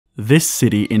This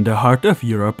city in the heart of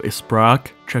Europe is Prague,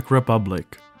 Czech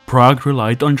Republic. Prague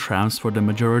relied on trams for the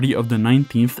majority of the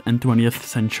 19th and 20th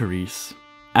centuries.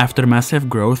 After massive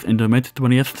growth in the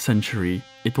mid-20th century,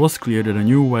 it was clear that a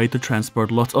new way to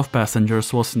transport lots of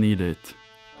passengers was needed.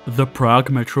 The Prague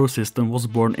metro system was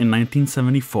born in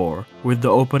 1974 with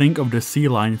the opening of the C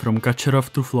line from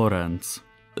Kačerov to Florence.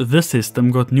 The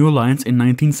system got new lines in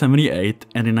 1978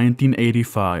 and in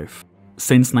 1985.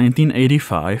 Since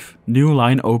 1985, new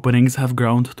line openings have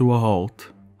ground to a halt.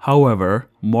 However,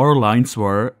 more lines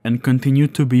were and continue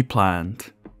to be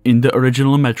planned. In the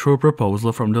original metro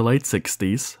proposal from the late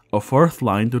 60s, a fourth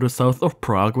line to the south of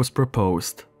Prague was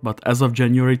proposed, but as of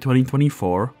January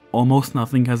 2024, almost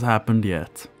nothing has happened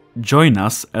yet. Join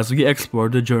us as we explore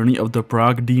the journey of the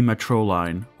Prague D metro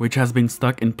line, which has been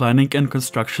stuck in planning and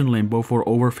construction limbo for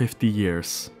over 50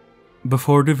 years.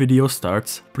 Before the video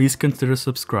starts, please consider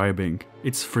subscribing.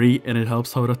 It's free and it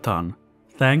helps out a ton.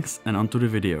 Thanks, and on to the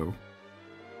video.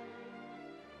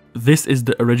 This is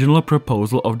the original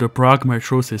proposal of the Prague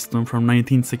metro system from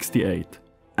 1968.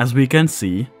 As we can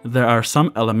see, there are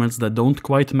some elements that don't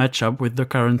quite match up with the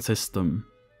current system.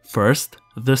 First,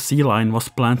 the C line was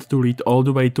planned to lead all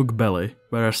the way to Kbely,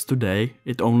 whereas today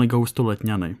it only goes to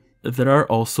Letňany. There are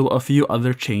also a few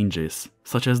other changes,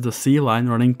 such as the C line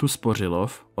running to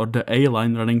Spořilov or the A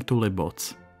line running to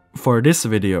Liboc. For this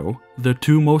video, the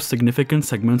two most significant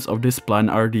segments of this plan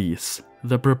are these: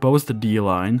 the proposed D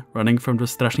line running from the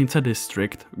Strašnice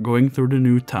district going through the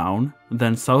new town,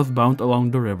 then southbound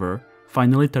along the river,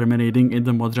 finally terminating in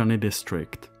the Modrany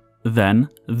district. Then,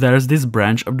 there's this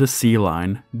branch of the C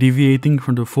line, deviating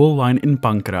from the full line in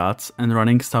Pankrác and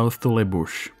running south to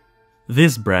Libuš.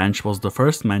 This branch was the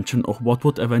first mention of what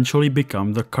would eventually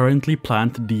become the currently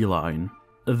planned D line.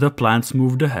 The plans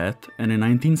moved ahead, and in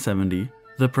 1970,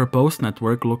 the proposed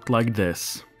network looked like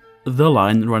this. The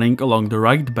line running along the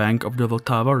right bank of the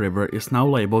Vltava river is now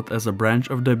labeled as a branch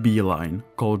of the B line,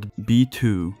 called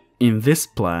B2. In this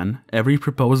plan, every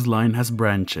proposed line has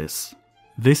branches.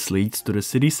 This leads to the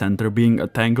city center being a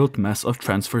tangled mess of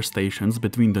transfer stations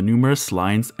between the numerous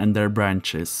lines and their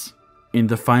branches. In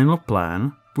the final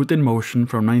plan, put in motion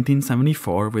from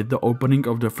 1974 with the opening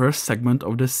of the first segment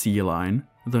of the C line,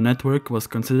 the network was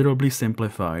considerably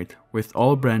simplified, with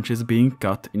all branches being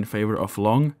cut in favor of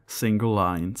long, single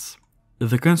lines.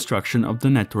 The construction of the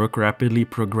network rapidly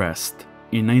progressed.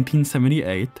 In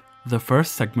 1978, the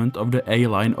first segment of the A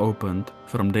line opened,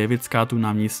 from Davidská to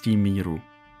Náměstí Míru.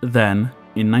 Then,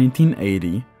 in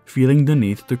 1980, feeling the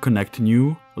need to connect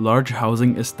new, large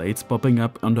housing estates popping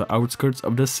up on the outskirts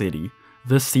of the city,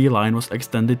 the C line was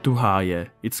extended to Háje,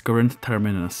 its current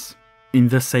terminus. In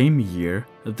the same year,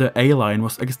 the A line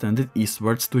was extended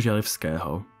eastwards to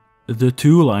Želivského. The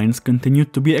two lines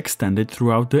continued to be extended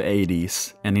throughout the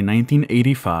 80s, and in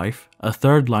 1985, a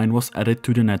third line was added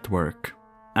to the network.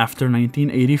 After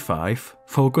 1985,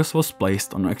 focus was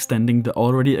placed on extending the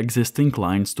already existing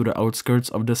lines to the outskirts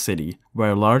of the city,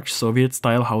 where large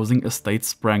Soviet-style housing estates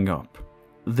sprang up.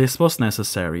 This was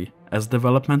necessary, as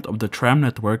development of the tram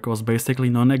network was basically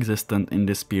non-existent in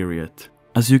this period.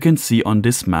 As you can see on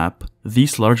this map,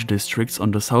 these large districts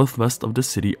on the southwest of the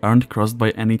city aren't crossed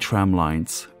by any tram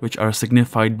lines, which are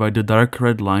signified by the dark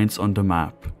red lines on the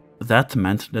map. That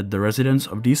meant that the residents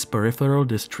of these peripheral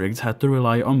districts had to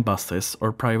rely on buses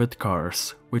or private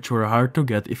cars, which were hard to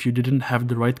get if you didn't have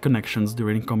the right connections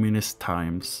during communist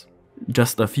times.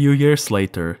 Just a few years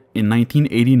later, in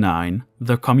 1989,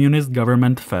 the communist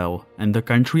government fell and the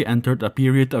country entered a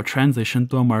period of transition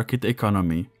to a market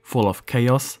economy, full of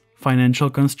chaos, financial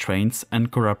constraints,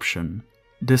 and corruption.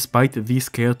 Despite these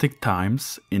chaotic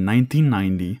times, in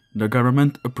 1990, the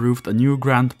government approved a new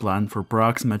grand plan for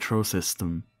Prague's metro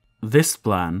system. This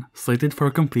plan, slated for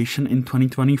completion in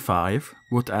 2025,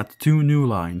 would add two new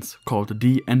lines, called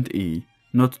D and E,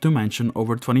 not to mention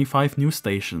over 25 new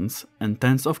stations and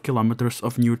tens of kilometers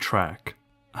of new track.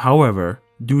 However,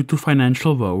 due to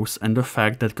financial woes and the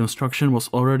fact that construction was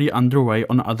already underway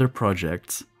on other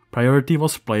projects, priority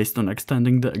was placed on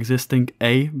extending the existing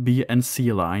A, B and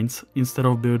C lines instead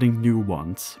of building new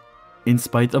ones. In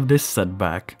spite of this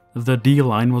setback, the D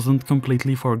line wasn't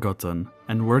completely forgotten,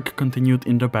 and work continued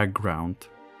in the background.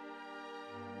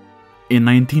 In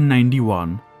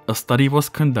 1991, a study was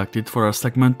conducted for a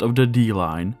segment of the D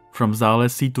line, from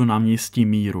Zálesí to Náměstí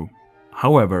Míru.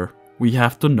 However, we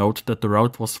have to note that the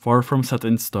route was far from set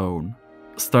in stone.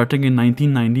 Starting in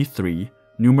 1993,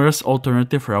 numerous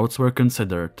alternative routes were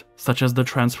considered, such as the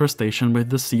transfer station with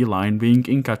the C line being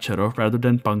in Kačerov rather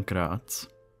than Pankrác.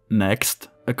 Next,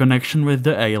 a connection with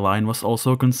the A line was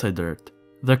also considered.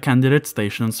 The candidate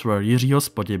stations were Jiřího z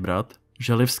Poděbrad,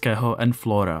 Želivského and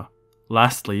Flora.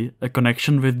 Lastly, a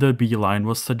connection with the B line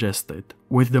was suggested,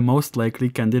 with the most likely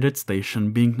candidate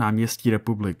station being Náměstí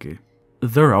Republiky.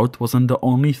 The route wasn't the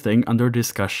only thing under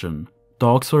discussion.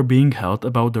 Talks were being held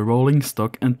about the rolling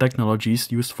stock and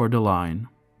technologies used for the line.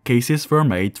 Cases were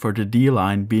made for the D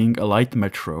line being a light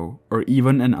metro, or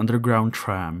even an underground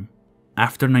tram.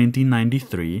 After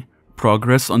 1993,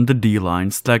 progress on the D line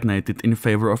stagnated in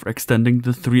favor of extending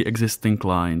the 3 existing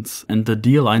lines, and the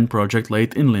D line project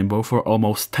laid in limbo for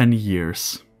almost 10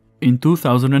 years. In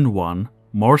 2001,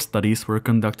 more studies were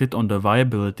conducted on the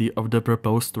viability of the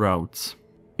proposed routes.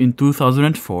 In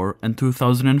 2004 and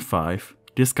 2005,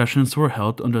 discussions were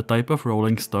held on the type of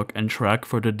rolling stock and track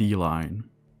for the D line.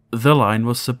 The line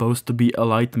was supposed to be a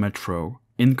light metro,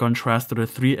 in contrast to the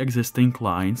 3 existing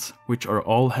lines, which are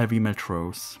all heavy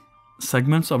metros.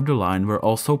 Segments of the line were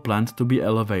also planned to be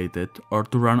elevated or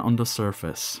to run on the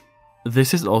surface.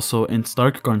 This is also in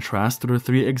stark contrast to the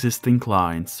 3 existing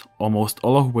lines, almost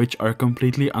all of which are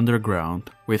completely underground,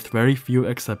 with very few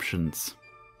exceptions.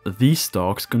 These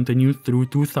talks continued through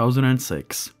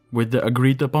 2006, with the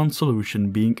agreed upon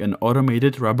solution being an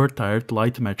automated rubber-tired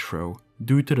light metro,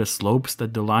 due to the slopes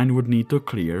that the line would need to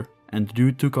clear and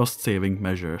due to cost-saving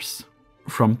measures.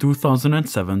 From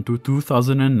 2007 to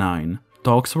 2009,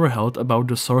 talks were held about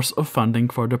the source of funding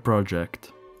for the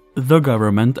project. The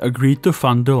government agreed to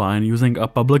fund the line using a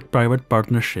public-private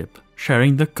partnership,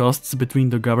 sharing the costs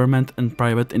between the government and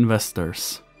private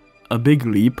investors. A big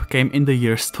leap came in the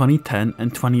years 2010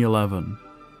 and 2011.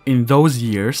 In those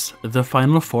years, the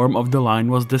final form of the line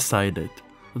was decided.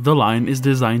 The line is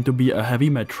designed to be a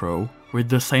heavy metro, with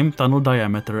the same tunnel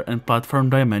diameter and platform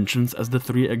dimensions as the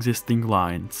 3 existing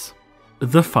lines.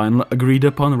 The final agreed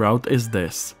upon route is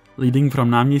this, leading from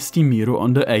Náměstí Míru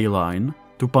on the A line,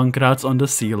 to Pankrác on the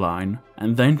C line,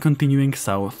 and then continuing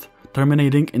south,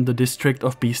 terminating in the district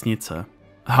of Písnice.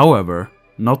 However,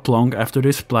 not long after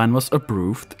this plan was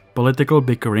approved, political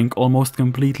bickering almost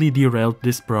completely derailed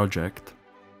this project.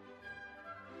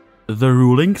 The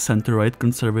ruling center-right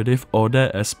conservative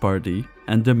ODS party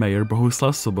and the mayor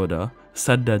Bohuslav Svoboda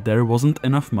said that there wasn't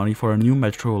enough money for a new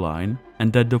metro line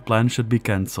and that the plan should be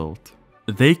cancelled.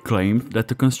 They claimed that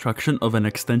the construction of an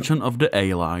extension of the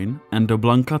A line and the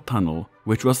Blanka tunnel,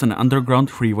 which was an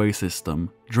underground freeway system,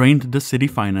 drained the city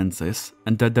finances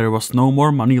and that there was no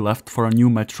more money left for a new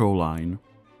metro line.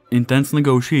 Intense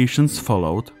negotiations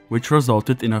followed, which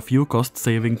resulted in a few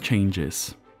cost-saving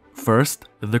changes. First,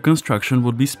 the construction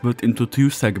would be split into 2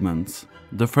 segments.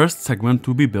 The first segment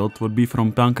to be built would be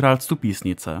from Pankrác to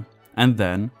Písnice, and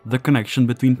then the connection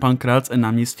between Pankrác and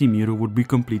Náměstí Míru would be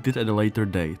completed at a later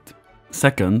date.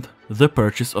 Second, the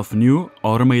purchase of new,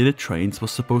 automated trains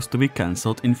was supposed to be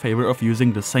cancelled in favor of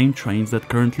using the same trains that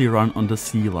currently run on the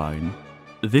C line.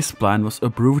 This plan was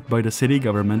approved by the city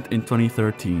government in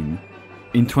 2013.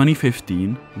 In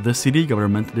 2015, the city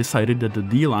government decided that the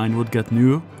D line would get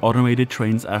new, automated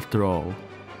trains after all.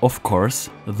 Of course,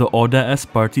 the ODS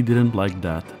party didn't like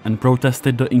that and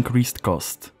protested the increased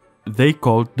cost. They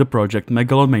called the project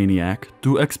megalomaniac,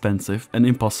 too expensive and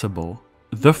impossible.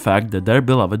 The fact that their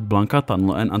beloved Blanka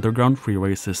tunnel and underground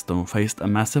freeway system faced a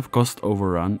massive cost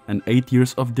overrun and 8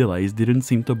 years of delays didn't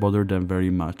seem to bother them very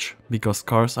much, because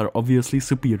cars are obviously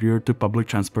superior to public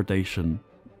transportation.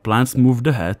 Plans moved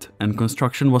ahead and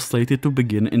construction was slated to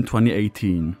begin in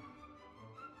 2018.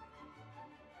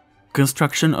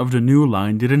 Construction of the new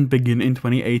line didn't begin in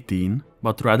 2018,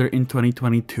 but rather in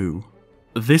 2022.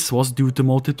 This was due to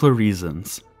multiple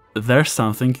reasons. There's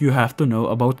something you have to know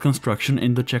about construction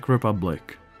in the Czech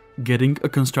Republic. Getting a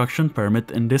construction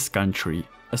permit in this country,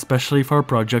 especially for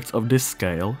projects of this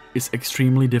scale, is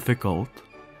extremely difficult.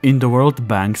 In the World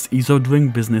Bank's Ease of Doing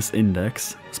Business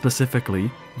Index, specifically,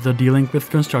 the Dealing with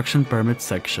Construction Permits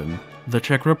section, the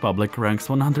Czech Republic ranks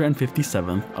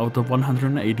 157th out of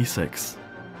 186.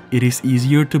 It is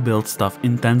easier to build stuff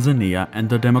in Tanzania and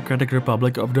the Democratic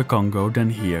Republic of the Congo than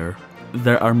here.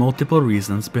 There are multiple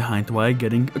reasons behind why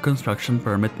getting a construction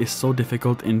permit is so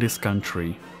difficult in this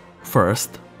country.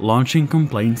 First, launching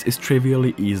complaints is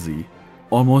trivially easy.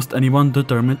 Almost anyone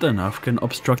determined enough can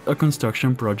obstruct a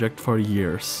construction project for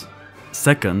years.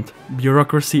 Second,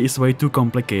 bureaucracy is way too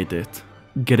complicated.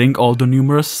 Getting all the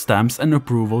numerous stamps and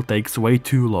approval takes way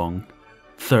too long.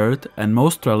 Third, and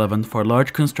most relevant for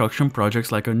large construction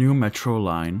projects like a new metro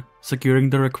line, securing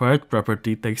the required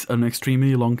property takes an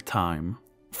extremely long time.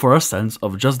 For a sense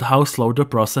of just how slow the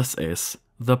process is,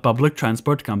 the public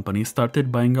transport company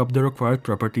started buying up the required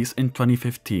properties in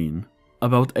 2015.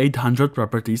 About 800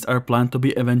 properties are planned to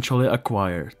be eventually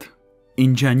acquired.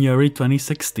 In January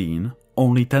 2016,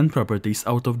 only 10 properties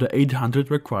out of the 800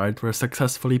 required were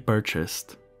successfully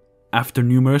purchased. After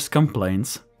numerous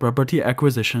complaints, property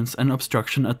acquisitions and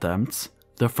obstruction attempts,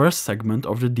 the first segment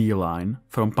of the D line,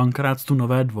 from Pankrác to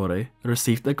Nové Dvory,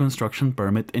 received a construction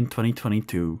permit in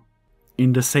 2022.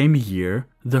 In the same year,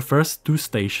 the first two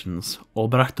stations,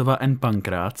 Olbrachtova and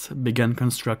Pankrác, began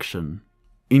construction.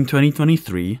 In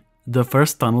 2023, the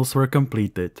first tunnels were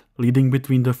completed, leading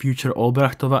between the future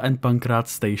Olbrachtova and Pankrác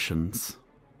stations.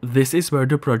 This is where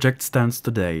the project stands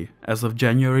today, as of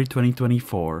January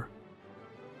 2024.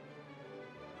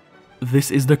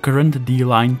 This is the current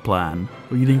D-line plan,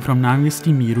 leading from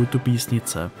Náměstí Míru to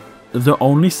Písnice. The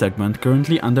only segment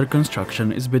currently under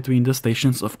construction is between the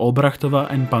stations of Olbrachtova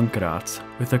and Pankrác,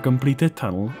 with a completed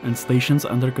tunnel and stations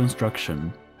under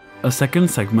construction. A second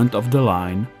segment of the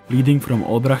line, leading from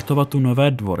Olbrachtova to Nové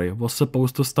Dvory, was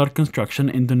supposed to start construction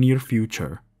in the near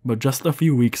future, but just a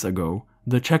few weeks ago,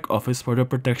 the Czech Office for the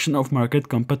Protection of Market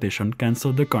Competition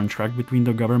cancelled the contract between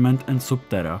the government and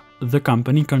Subterra, the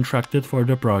company contracted for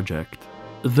the project.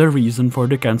 The reason for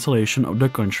the cancellation of the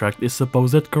contract is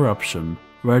supposed corruption,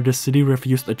 where the city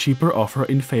refused a cheaper offer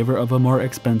in favor of a more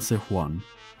expensive one.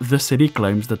 The city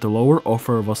claims that the lower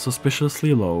offer was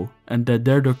suspiciously low and that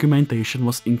their documentation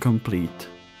was incomplete.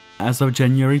 As of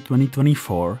January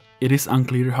 2024, it is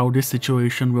unclear how this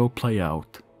situation will play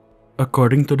out.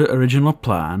 According to the original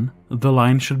plan, the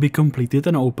line should be completed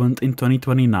and opened in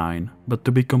 2029, but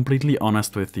to be completely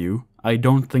honest with you, I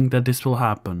don't think that this will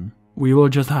happen. We will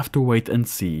just have to wait and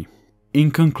see. In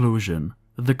conclusion,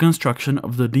 the construction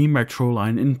of the D metro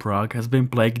line in Prague has been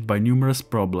plagued by numerous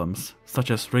problems, such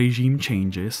as regime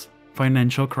changes,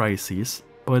 financial crises,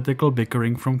 political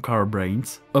bickering from car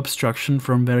brains, obstruction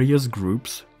from various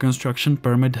groups, construction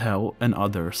permit hell, and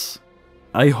others.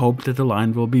 I hope that the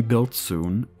line will be built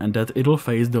soon and that it'll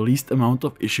face the least amount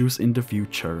of issues in the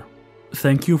future.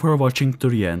 Thank you for watching to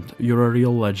the end, you're a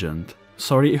real legend.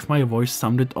 Sorry if my voice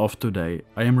sounded off today,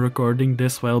 I am recording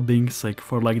this while being sick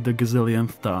for like the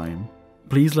gazillionth time.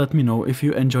 Please let me know if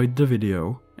you enjoyed the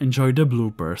video, enjoy the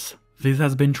bloopers. This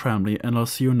has been Tramley and I'll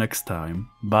see you next time.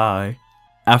 Bye!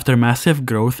 After massive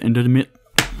growth in the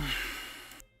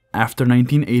After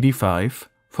 1985,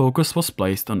 focus was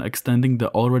placed on extending the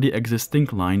already existing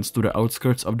lines to the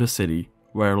outskirts of the city,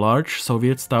 where large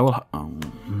Soviet-style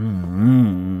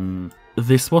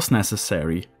This was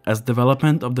necessary, as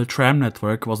development of the tram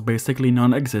network was basically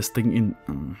non-existing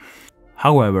in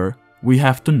However, we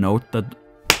have to note that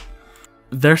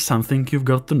there's something you've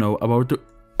got to know about the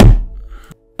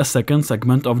A second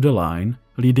segment of the line,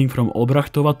 leading from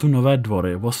Olbrachtova to Nové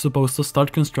Dvory, was supposed to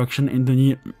start construction in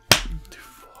the